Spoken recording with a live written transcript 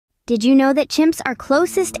Did you know that chimps, our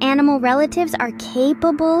closest animal relatives, are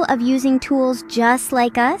capable of using tools just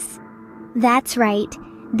like us? That's right.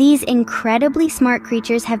 These incredibly smart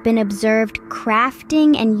creatures have been observed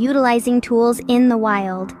crafting and utilizing tools in the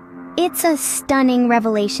wild. It's a stunning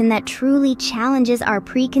revelation that truly challenges our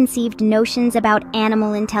preconceived notions about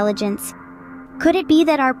animal intelligence. Could it be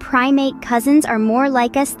that our primate cousins are more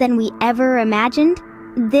like us than we ever imagined?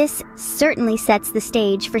 This certainly sets the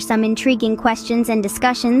stage for some intriguing questions and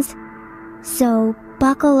discussions. So,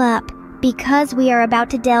 buckle up, because we are about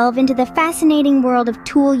to delve into the fascinating world of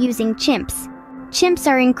tool-using chimps. Chimps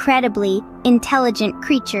are incredibly intelligent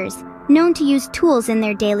creatures, known to use tools in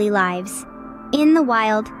their daily lives. In the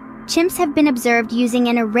wild, chimps have been observed using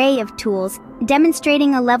an array of tools,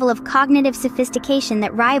 demonstrating a level of cognitive sophistication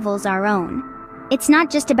that rivals our own. It's not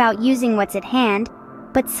just about using what's at hand,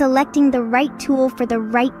 but selecting the right tool for the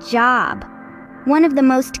right job. One of the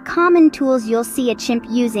most common tools you'll see a chimp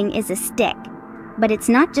using is a stick. But it's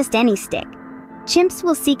not just any stick. Chimps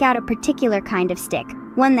will seek out a particular kind of stick,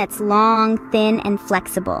 one that's long, thin, and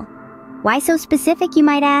flexible. Why so specific, you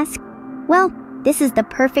might ask? Well, this is the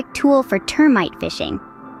perfect tool for termite fishing.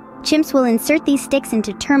 Chimps will insert these sticks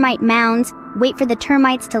into termite mounds, wait for the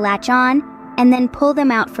termites to latch on, and then pull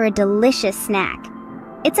them out for a delicious snack.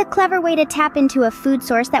 It's a clever way to tap into a food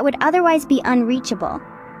source that would otherwise be unreachable.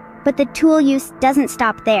 But the tool use doesn't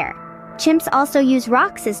stop there. Chimps also use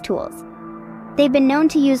rocks as tools. They've been known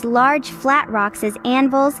to use large, flat rocks as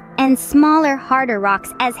anvils and smaller, harder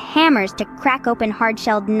rocks as hammers to crack open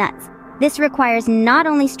hard-shelled nuts. This requires not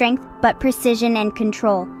only strength, but precision and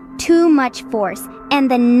control. Too much force,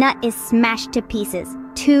 and the nut is smashed to pieces.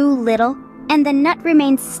 Too little, and the nut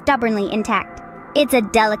remains stubbornly intact. It's a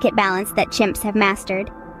delicate balance that chimps have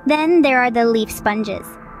mastered. Then there are the leaf sponges.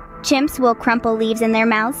 Chimps will crumple leaves in their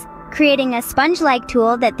mouths, creating a sponge-like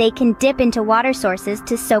tool that they can dip into water sources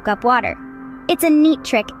to soak up water. It's a neat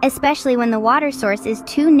trick, especially when the water source is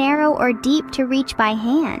too narrow or deep to reach by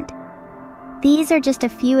hand. These are just a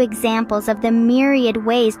few examples of the myriad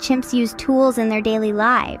ways chimps use tools in their daily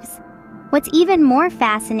lives. What's even more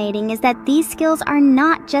fascinating is that these skills are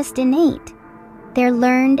not just innate. They're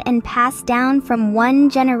learned and passed down from one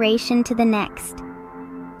generation to the next.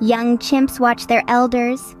 Young chimps watch their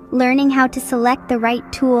elders, learning how to select the right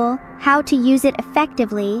tool, how to use it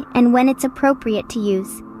effectively, and when it's appropriate to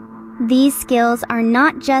use. These skills are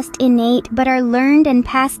not just innate, but are learned and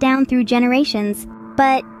passed down through generations.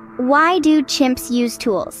 But why do chimps use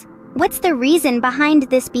tools? What's the reason behind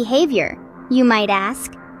this behavior, you might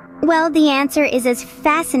ask? Well, the answer is as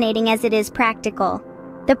fascinating as it is practical.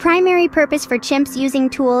 The primary purpose for chimps using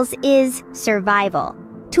tools is survival.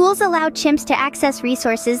 Tools allow chimps to access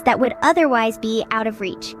resources that would otherwise be out of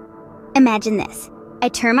reach. Imagine this. A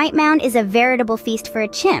termite mound is a veritable feast for a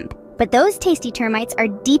chimp, but those tasty termites are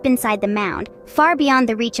deep inside the mound, far beyond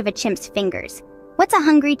the reach of a chimp's fingers. What's a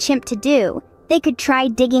hungry chimp to do? They could try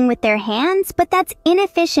digging with their hands, but that's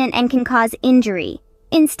inefficient and can cause injury.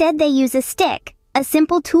 Instead, they use a stick, a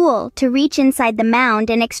simple tool, to reach inside the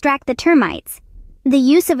mound and extract the termites. The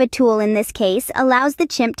use of a tool in this case allows the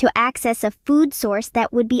chimp to access a food source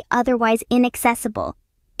that would be otherwise inaccessible.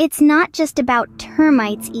 It's not just about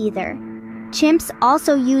termites either. Chimps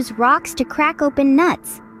also use rocks to crack open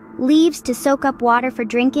nuts, leaves to soak up water for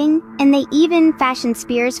drinking, and they even fashion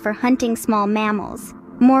spears for hunting small mammals.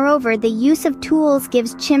 Moreover, the use of tools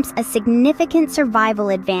gives chimps a significant survival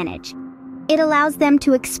advantage. It allows them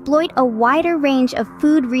to exploit a wider range of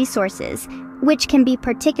food resources, which can be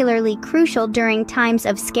particularly crucial during times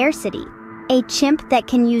of scarcity. A chimp that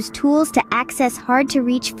can use tools to access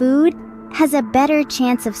hard-to-reach food has a better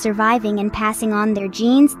chance of surviving and passing on their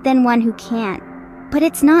genes than one who can't. But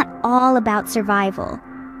it's not all about survival.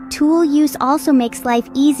 Tool use also makes life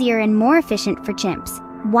easier and more efficient for chimps.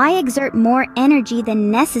 Why exert more energy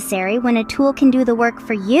than necessary when a tool can do the work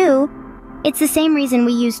for you? It's the same reason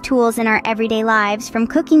we use tools in our everyday lives, from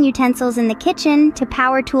cooking utensils in the kitchen to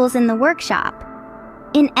power tools in the workshop.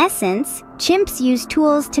 In essence, chimps use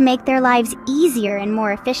tools to make their lives easier and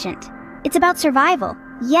more efficient. It's about survival,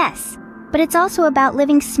 yes, but it's also about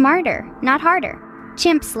living smarter, not harder.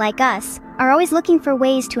 Chimps, like us, are always looking for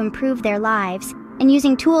ways to improve their lives, and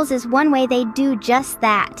using tools is one way they do just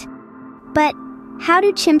that. But how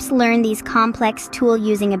do chimps learn these complex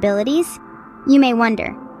tool-using abilities? You may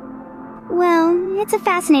wonder. Well, it's a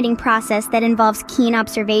fascinating process that involves keen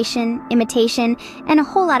observation, imitation, and a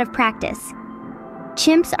whole lot of practice.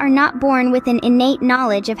 Chimps are not born with an innate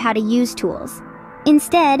knowledge of how to use tools.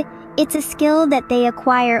 Instead, it's a skill that they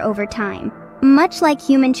acquire over time, much like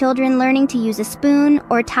human children learning to use a spoon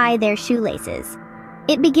or tie their shoelaces.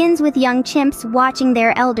 It begins with young chimps watching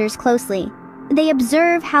their elders closely. They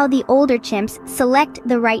observe how the older chimps select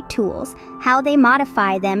the right tools, how they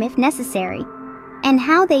modify them if necessary, and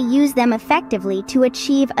how they use them effectively to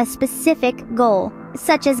achieve a specific goal,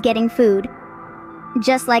 such as getting food.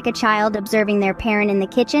 Just like a child observing their parent in the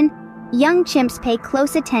kitchen, young chimps pay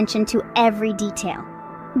close attention to every detail.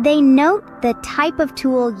 They note the type of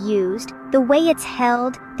tool used, the way it's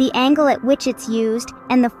held, the angle at which it's used,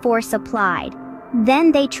 and the force applied.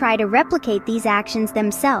 Then they try to replicate these actions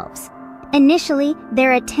themselves. Initially,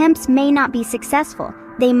 their attempts may not be successful.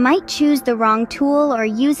 They might choose the wrong tool or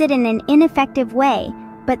use it in an ineffective way,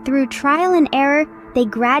 but through trial and error, they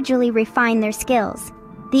gradually refine their skills.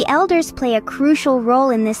 The elders play a crucial role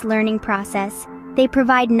in this learning process. They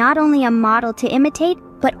provide not only a model to imitate,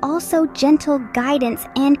 but also gentle guidance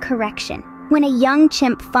and correction. When a young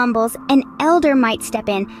chimp fumbles, an elder might step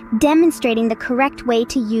in, demonstrating the correct way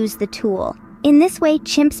to use the tool. In this way,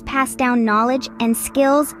 chimps pass down knowledge and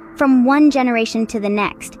skills from one generation to the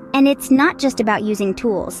next. And it's not just about using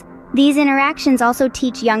tools. These interactions also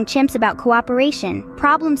teach young chimps about cooperation,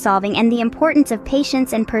 problem solving, and the importance of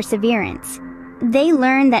patience and perseverance. They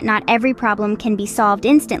learn that not every problem can be solved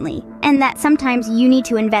instantly, and that sometimes you need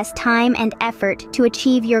to invest time and effort to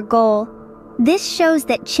achieve your goal. This shows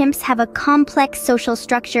that chimps have a complex social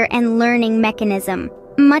structure and learning mechanism,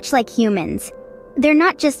 much like humans. They're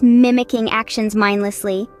not just mimicking actions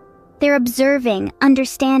mindlessly. They're observing,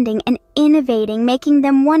 understanding, and innovating, making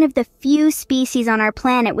them one of the few species on our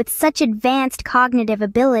planet with such advanced cognitive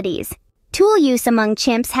abilities. Tool use among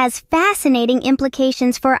chimps has fascinating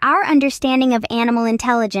implications for our understanding of animal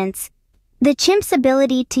intelligence. The chimp's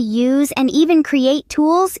ability to use and even create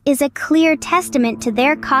tools is a clear testament to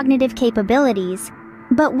their cognitive capabilities.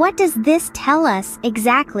 But what does this tell us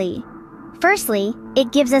exactly? Firstly,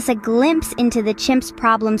 it gives us a glimpse into the chimp's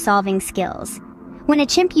problem-solving skills. When a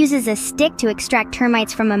chimp uses a stick to extract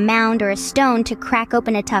termites from a mound or a stone to crack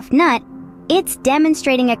open a tough nut, it's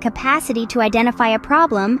demonstrating a capacity to identify a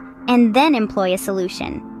problem and then employ a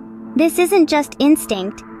solution. This isn't just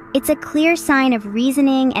instinct, it's a clear sign of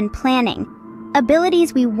reasoning and planning,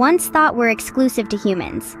 abilities we once thought were exclusive to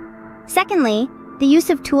humans. Secondly, the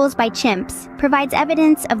use of tools by chimps provides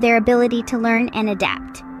evidence of their ability to learn and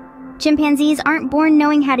adapt. Chimpanzees aren't born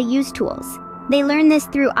knowing how to use tools. They learn this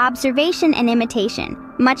through observation and imitation,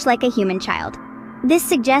 much like a human child. This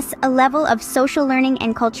suggests a level of social learning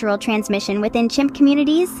and cultural transmission within chimp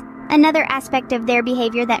communities, another aspect of their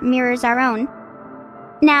behavior that mirrors our own.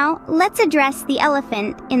 Now, let's address the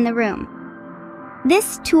elephant in the room.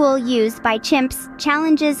 This tool used by chimps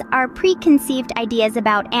challenges our preconceived ideas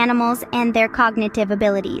about animals and their cognitive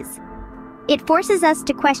abilities. It forces us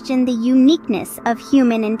to question the uniqueness of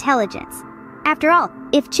human intelligence. After all,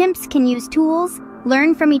 if chimps can use tools,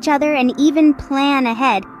 learn from each other, and even plan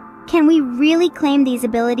ahead, can we really claim these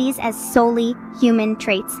abilities as solely human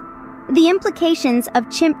traits? The implications of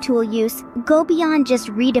chimp tool use go beyond just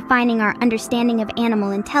redefining our understanding of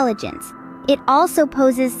animal intelligence. It also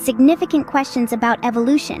poses significant questions about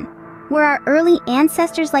evolution. Were our early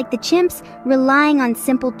ancestors like the chimps relying on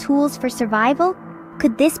simple tools for survival?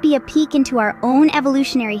 Could this be a peek into our own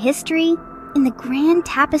evolutionary history? In the grand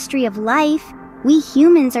tapestry of life, we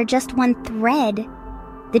humans are just one thread.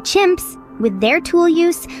 The chimps, with their tool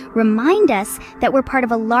use, remind us that we're part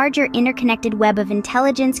of a larger interconnected web of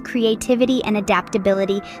intelligence, creativity, and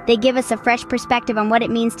adaptability. They give us a fresh perspective on what it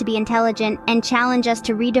means to be intelligent and challenge us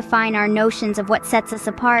to redefine our notions of what sets us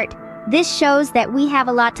apart. This shows that we have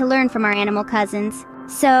a lot to learn from our animal cousins.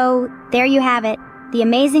 So, there you have it, the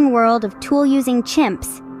amazing world of tool-using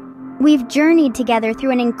chimps. We've journeyed together through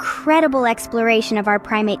an incredible exploration of our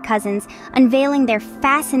primate cousins, unveiling their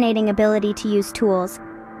fascinating ability to use tools.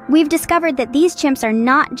 We've discovered that these chimps are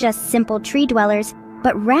not just simple tree dwellers,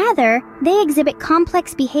 but rather, they exhibit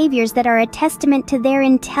complex behaviors that are a testament to their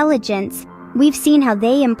intelligence. We've seen how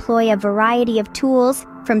they employ a variety of tools,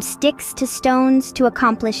 from sticks to stones to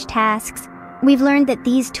accomplish tasks. We've learned that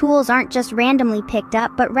these tools aren't just randomly picked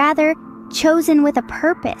up, but rather chosen with a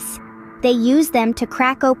purpose. They use them to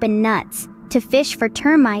crack open nuts, to fish for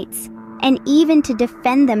termites, and even to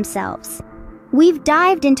defend themselves. We've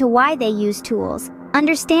dived into why they use tools,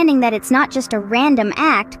 understanding that it's not just a random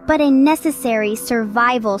act, but a necessary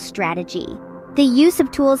survival strategy. The use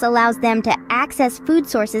of tools allows them to access food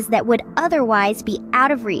sources that would otherwise be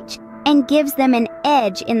out of reach, and gives them an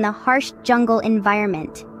edge in the harsh jungle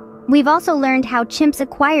environment. We've also learned how chimps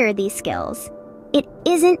acquire these skills. It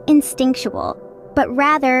isn't instinctual, but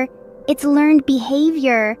rather, it's learned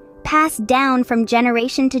behavior passed down from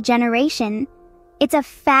generation to generation. It's a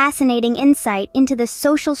fascinating insight into the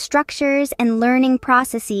social structures and learning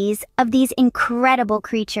processes of these incredible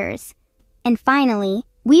creatures. And finally,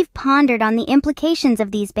 We've pondered on the implications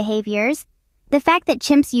of these behaviors. The fact that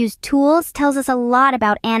chimps use tools tells us a lot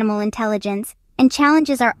about animal intelligence and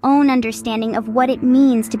challenges our own understanding of what it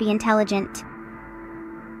means to be intelligent.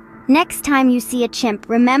 Next time you see a chimp,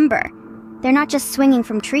 remember, they're not just swinging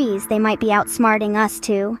from trees, they might be outsmarting us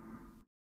too.